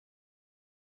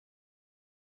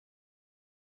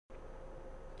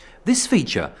This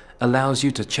feature allows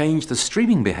you to change the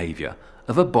streaming behavior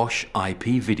of a Bosch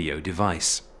IP video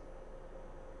device.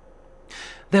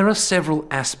 There are several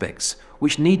aspects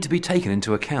which need to be taken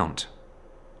into account.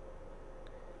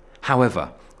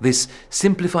 However, this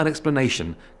simplified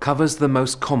explanation covers the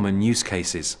most common use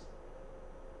cases.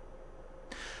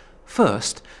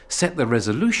 First, set the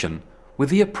resolution with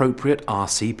the appropriate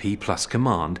RCP plus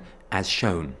command as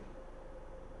shown.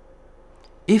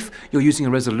 If you're using a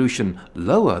resolution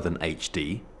lower than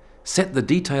HD, set the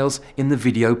details in the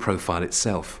video profile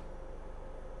itself.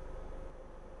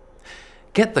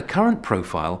 Get the current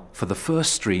profile for the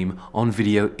first stream on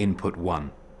video input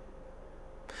 1.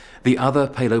 The other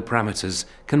payload parameters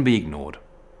can be ignored.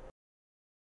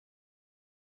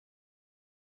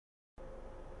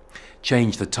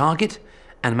 Change the target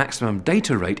and maximum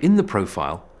data rate in the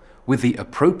profile with the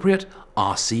appropriate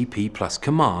RCP plus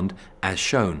command as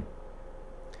shown.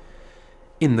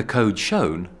 In the code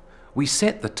shown, we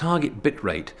set the target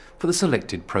bitrate for the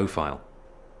selected profile.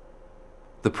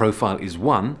 The profile is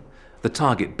 1, the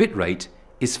target bitrate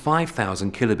is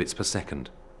 5000 kilobits per second.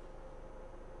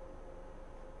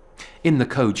 In the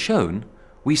code shown,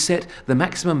 we set the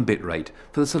maximum bitrate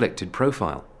for the selected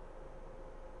profile.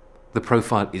 The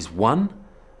profile is 1,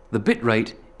 the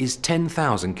bitrate is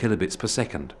 10,000 kilobits per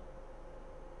second.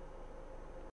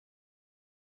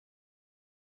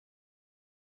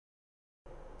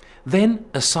 Then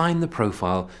assign the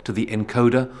profile to the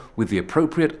encoder with the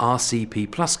appropriate RCP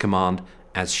plus command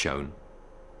as shown.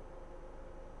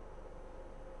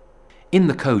 In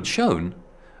the code shown,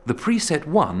 the preset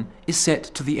 1 is set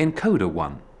to the encoder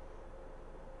 1.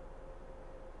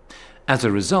 As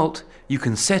a result, you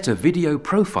can set a video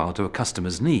profile to a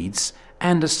customer's needs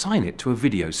and assign it to a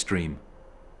video stream.